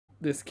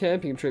this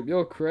camping trip.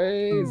 You're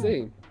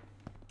crazy.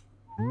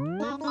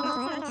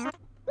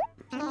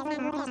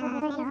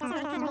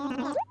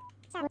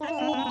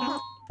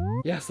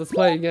 Yes, let's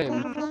play a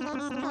game.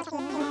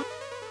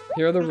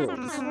 Here are the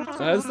rules.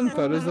 I have some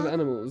photos of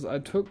animals. I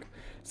took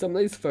some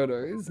of these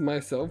photos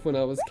myself when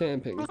I was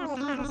camping,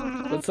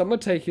 but some were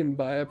taken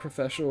by a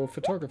professional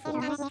photographer.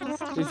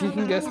 If you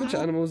can guess which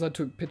animals I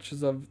took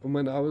pictures of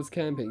when I was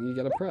camping, you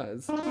get a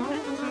prize.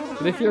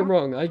 But if you're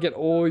wrong, I get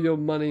all your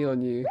money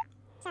on you.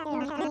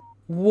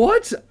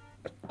 What?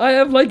 I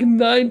have like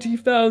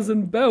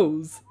 90,000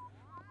 bells.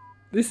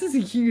 This is a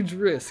huge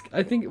risk.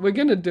 I think we're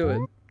gonna do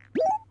it.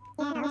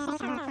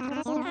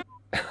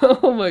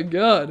 Oh my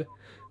god.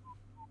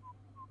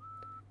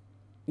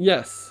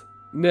 Yes.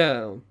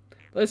 Now,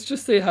 let's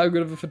just see how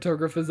good of a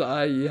photographer's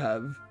eye you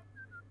have.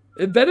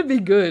 It better be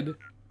good.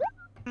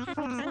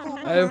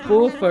 I have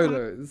 4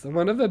 photos.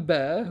 One of a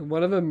bear,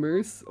 one of a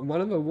moose,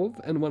 one of a wolf,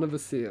 and one of a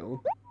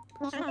seal.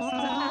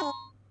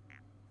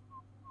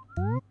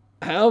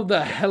 How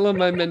the hell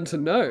am I meant to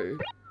know?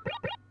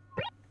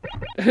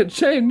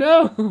 Chain,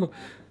 no!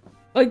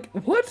 Like,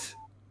 what?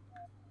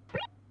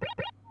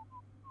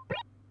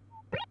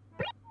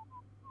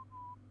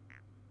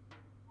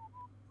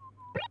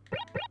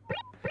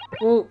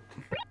 Well,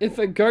 if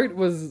a goat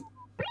was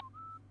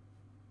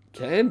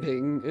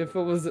camping, if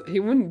it was, he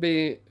wouldn't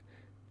be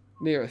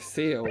near a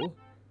seal.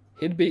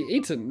 He'd be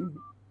eaten.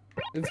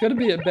 It's gotta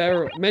be a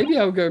bear. Maybe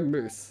I'll go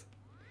moose.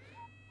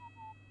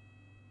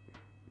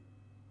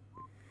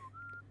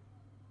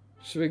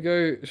 Should we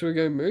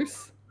go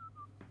moose?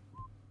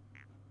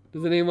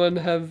 Does anyone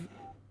have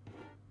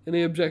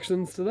any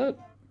objections to that?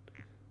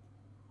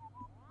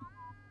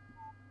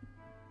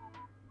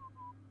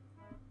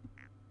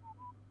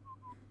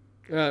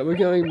 Alright, we're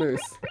going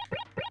moose.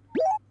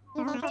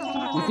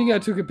 You think I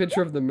took a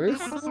picture of the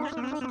moose?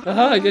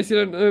 Aha, I guess you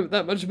don't know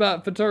that much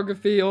about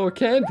photography or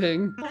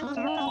camping.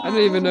 I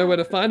don't even know where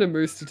to find a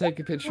moose to take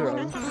a picture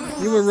of.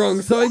 You were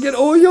wrong, so I get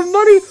all your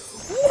money!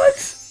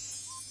 What?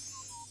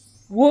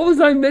 What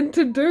was I meant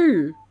to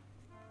do?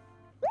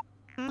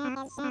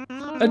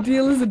 A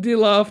deal is a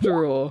deal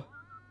after all.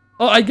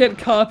 Oh, I get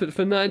carpet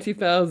for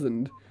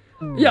 90,000.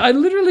 Yeah, I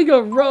literally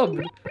got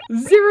robbed.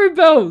 0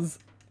 bells.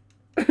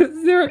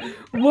 0.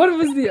 What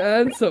was the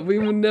answer? We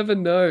will never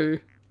know.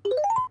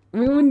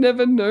 We will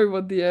never know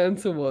what the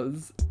answer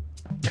was.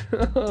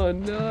 Oh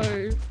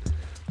no.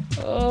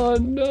 Oh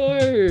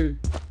no.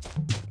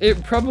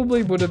 It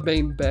probably would have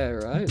been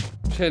bear, right?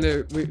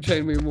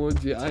 Chain, we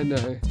warned you. I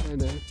know.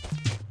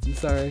 I'm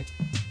sorry.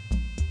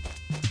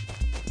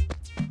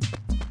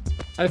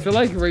 I feel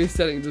like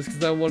resetting just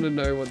because I want to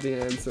know what the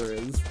answer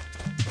is.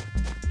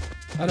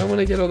 I don't want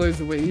to get all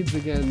those weeds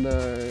again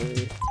though.